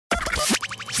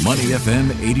Money FM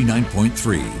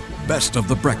 89.3, best of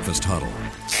the breakfast huddle.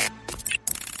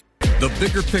 The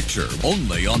bigger picture,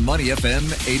 only on Money FM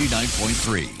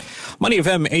 89.3. Money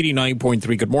FM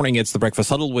 89.3. Good morning. It's the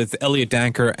Breakfast Huddle with Elliot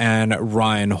Danker and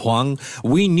Ryan Huang.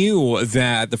 We knew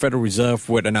that the Federal Reserve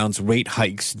would announce rate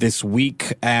hikes this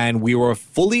week, and we were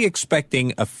fully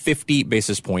expecting a 50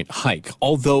 basis point hike.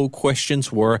 Although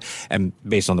questions were, and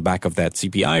based on the back of that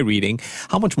CPI reading,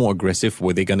 how much more aggressive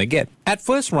were they going to get? At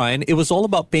first, Ryan, it was all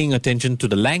about paying attention to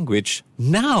the language.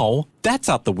 Now, that's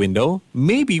out the window.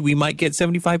 Maybe we might get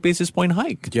 75 basis point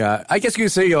hike. Yeah, I guess you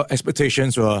could say your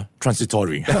expectations were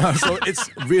transitory. So it's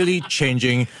really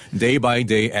changing day by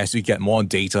day as we get more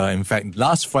data. In fact,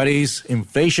 last Friday's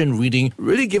inflation reading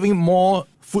really giving more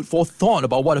food for thought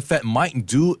about what the Fed might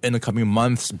do in the coming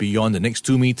months beyond the next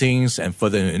two meetings and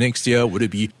further in the next year. Would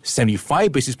it be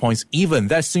 75 basis points even?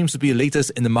 That seems to be the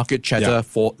latest in the market chatter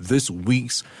for this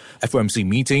week's FOMC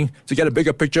meeting. To get a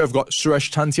bigger picture, I've got Suresh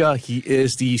Tantia. He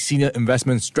is the Senior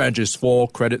Investment Strategist for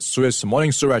Credit Suisse.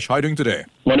 Morning, Suresh. How are you doing today?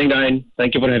 Morning, Ryan.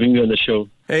 Thank you for having me on the show.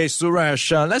 Hey,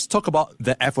 Suresh, let's talk about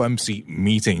the FOMC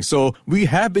meeting. So we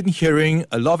have been hearing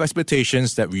a lot of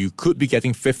expectations that we could be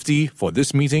getting 50 for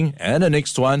this meeting and the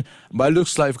next one, but it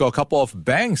looks like we've got a couple of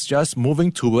banks just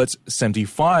moving towards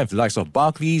 75, the likes of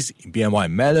Barclays,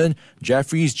 BNY Mellon,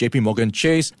 Jefferies, JP Morgan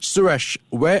Chase. Suresh,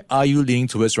 where are you leaning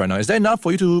towards right now? Is that enough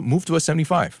for you to move towards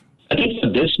 75? I think for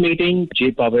this meeting,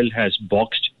 Jay Powell has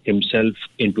boxed himself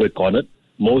into a corner.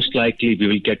 Most likely we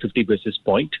will get 50 basis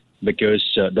point because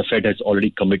the Fed has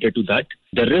already committed to that.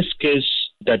 The risk is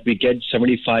that we get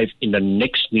 75 in the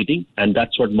next meeting, and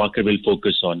that's what market will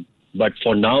focus on. But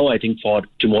for now, I think for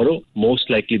tomorrow, most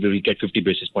likely we will get 50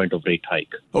 basis point of rate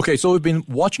hike. Okay, so we've been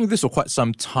watching this for quite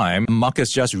some time.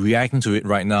 Market's just reacting to it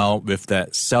right now with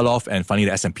that sell-off, and finally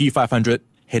the S&P 500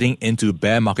 heading into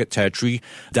bear market territory,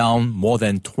 down more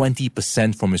than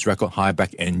 20% from its record high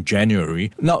back in January.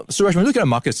 Now, Suresh, when we look at the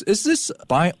markets, is this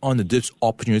buy on the dips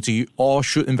opportunity, or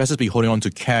should investors be holding on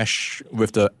to cash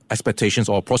with the expectations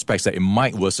or prospects that it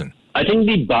might worsen? I think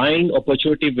the buying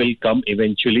opportunity will come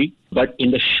eventually, but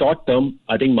in the short term,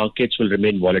 I think markets will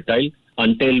remain volatile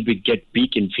until we get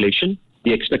peak inflation.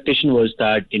 The expectation was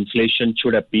that inflation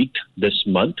should have peaked this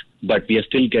month, but we are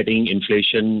still getting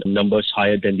inflation numbers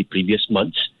higher than the previous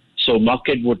months. So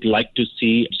market would like to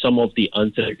see some of the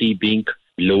uncertainty being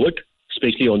lowered,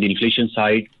 especially on the inflation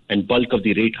side, and bulk of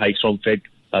the rate hikes from Fed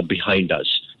behind us.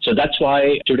 So that's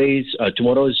why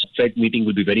tomorrow's Fed meeting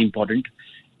will be very important.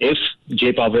 If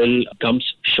Jay Powell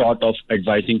comes short of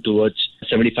advising towards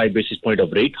 75 basis point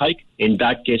of rate hike, in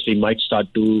that case, we might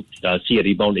start to see a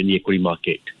rebound in the equity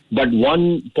market. But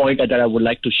one point that I would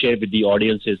like to share with the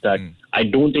audience is that I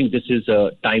don't think this is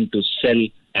a time to sell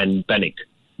and panic,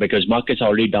 because markets are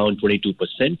already down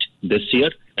 22% this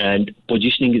year and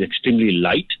positioning is extremely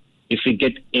light. If we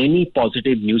get any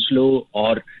positive news flow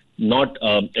or not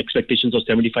expectations of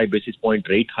 75 basis point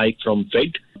rate hike from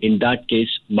Fed, in that case,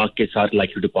 markets are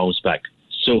likely to bounce back.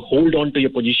 So hold on to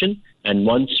your position, and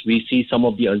once we see some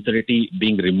of the uncertainty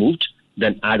being removed,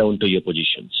 then add on to your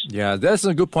positions. Yeah, that's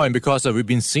a good point, because we've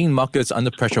been seeing markets under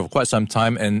pressure for quite some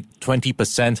time, and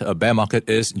 20% a bear market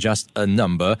is just a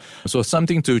number. So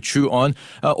something to chew on.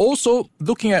 Also,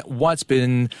 looking at what's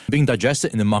been being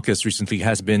digested in the markets recently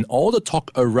has been all the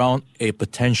talk around a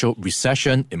potential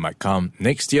recession. It might come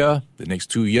next year, the next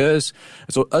 2 years.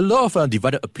 So a lot of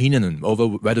divided opinion over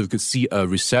whether we could see a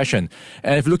recession.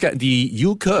 And if you look at the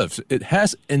yield curves, it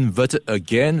has inverted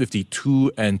again with the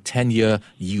 2 and 10-year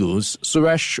yields.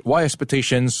 Suresh, why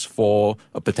expectations for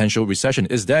a potential recession?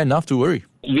 Is there enough to worry?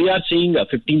 We are seeing a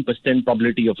 15%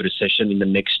 probability of recession in the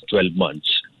next 12 months.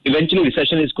 Eventually,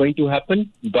 recession is going to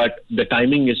happen, but the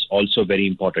timing is also very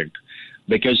important,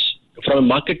 because from a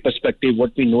market perspective,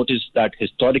 what we notice that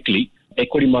historically,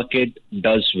 equity market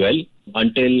does well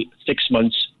until 6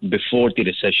 months before the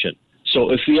recession.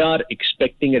 So if we are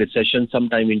expecting a recession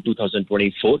sometime in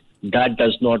 2024, that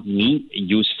does not mean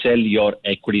you sell your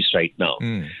equities right now.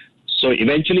 So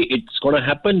eventually it's going to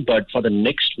happen, but for the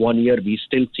next 1 year, we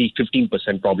still see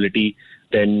 15% probability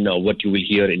than what you will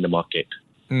hear in the market.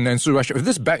 And Suresh, with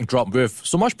this backdrop, with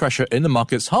so much pressure in the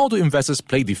markets, how do investors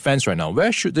play defense right now?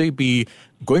 Where should they be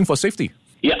going for safety?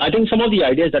 Yeah, I think some of the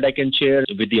ideas that I can share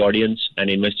with the audience and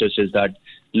investors is that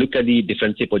look at the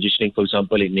defensive positioning. For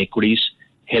example, in equities,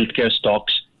 healthcare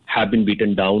stocks have been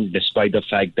beaten down despite the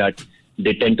fact that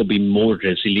they tend to be more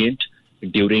resilient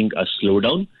during a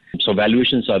slowdown. So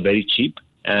valuations are very cheap,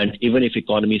 and even if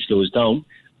economy slows down,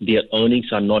 their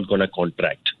earnings are not going to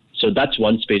contract. So that's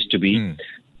one space to be.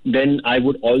 Then I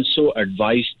would also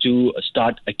advise to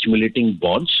start accumulating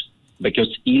bonds,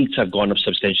 because yields have gone up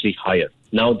substantially higher.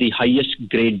 Now, the highest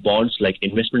grade bonds, like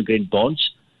investment grade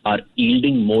bonds, are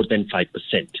yielding more than 5%.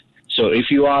 So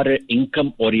if you are an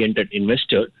income-oriented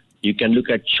investor, you can look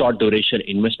at short duration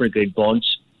investment grade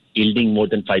bonds yielding more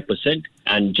than 5%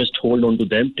 and just hold on to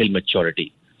them till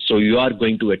maturity. So you are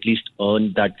going to at least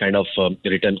earn that kind of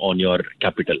return on your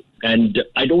capital. And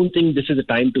I don't think this is a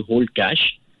time to hold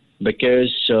cash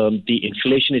because the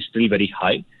inflation is still very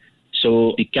high.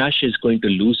 So the cash is going to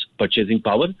lose purchasing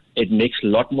power. It makes a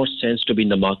lot more sense to be in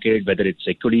the market, whether it's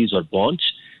equities or bonds,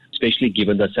 especially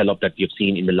given the sell-off that we have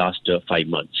seen in the last 5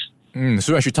 months.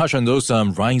 So as you touch on those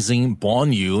rising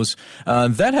bond yields,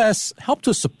 that has helped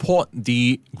to support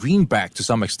the greenback to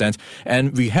some extent.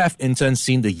 And we have in turn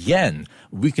seen the yen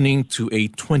weakening to a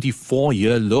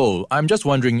 24-year low. I'm just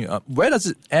wondering, where does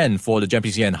it end for the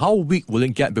Japanese yen? How weak will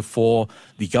it get before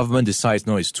the government decides,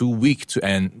 no, it's too weak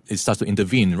and it starts to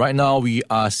intervene? Right now, we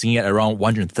are seeing it around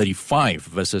 135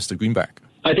 versus the greenback.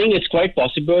 I think it's quite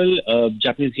possible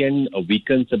Japanese yen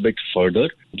weakens a bit further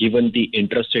given the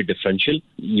interest rate differential.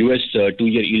 US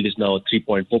 2-year yield is now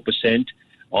 3.4%.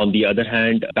 On the other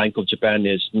hand, Bank of Japan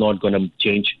is not going to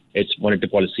change its monetary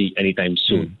policy anytime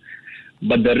soon.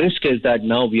 But the risk is that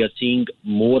now we are seeing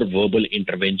more verbal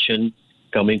intervention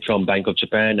coming from Bank of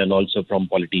Japan and also from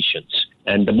politicians.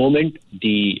 And the moment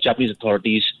the Japanese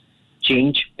authorities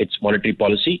change its monetary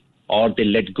policy or they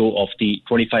let go of the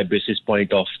 25 basis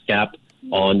point of cap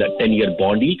on the 10-year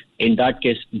bond yield, in that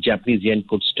case, Japanese yen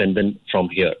could strengthen from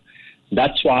here.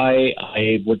 That's why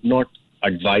I would not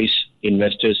advise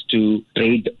investors to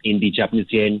trade in the Japanese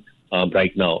yen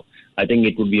right now. I think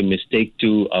it would be a mistake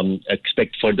to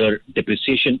expect further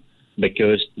depreciation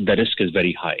because the risk is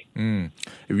very high.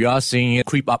 We are seeing it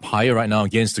creep up higher right now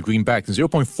against the greenback,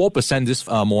 0.4% this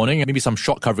morning, and maybe some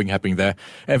short covering happening there.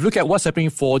 And if you look at what's happening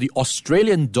for the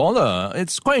Australian dollar,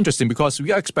 it's quite interesting because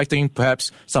we are expecting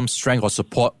perhaps some strength or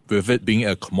support with it being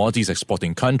a commodities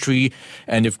exporting country.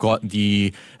 And you've got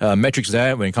the metrics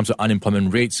there when it comes to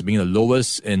unemployment rates being the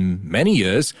lowest in many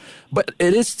years. But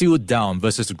it is still down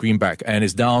versus the greenback, and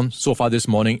it's down so far this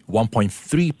morning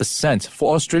 1.3%.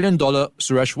 For Australian dollar,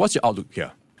 Suresh, what's your outlook here?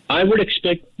 I would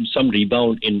expect some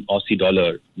rebound in Aussie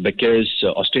dollar because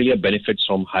Australia benefits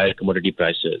from higher commodity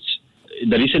prices.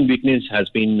 The recent weakness has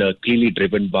been clearly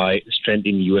driven by strength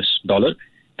in US dollar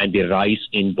and the rise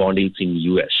in bond yields in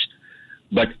US.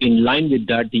 But in line with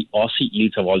that, the Aussie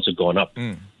yields have also gone up.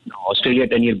 Australia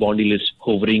 10-year bond yield is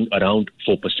hovering around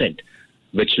 4%,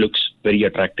 which looks very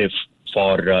attractive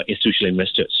for institutional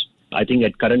investors. I think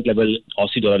at current level,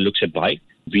 Aussie dollar looks a buy.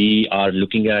 We are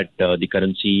looking at the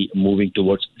currency moving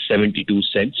towards 72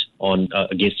 cents on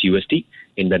against USD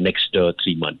in the next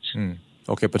 3 months.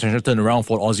 Okay, potential turnaround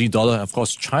for Aussie dollar. Of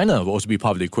course, China will also be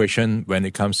part of the equation when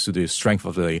it comes to the strength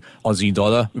of the Aussie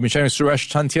dollar. We've been sharing with Suresh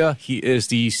Chantia. He is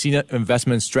the Senior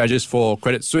Investment Strategist for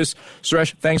Credit Suisse.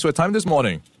 Suresh, thanks for your time this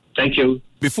morning. Thank you.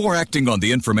 Before acting on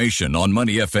the information on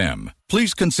Money FM,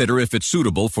 please consider if it's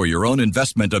suitable for your own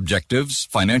investment objectives,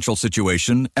 financial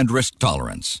situation, and risk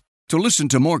tolerance. To listen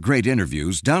to more great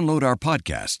interviews, download our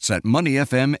podcasts at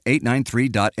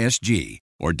moneyfm893.sg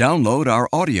or download our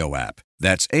audio app.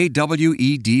 That's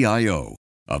AWEDIO.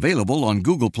 Available on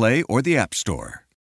Google Play or the App Store.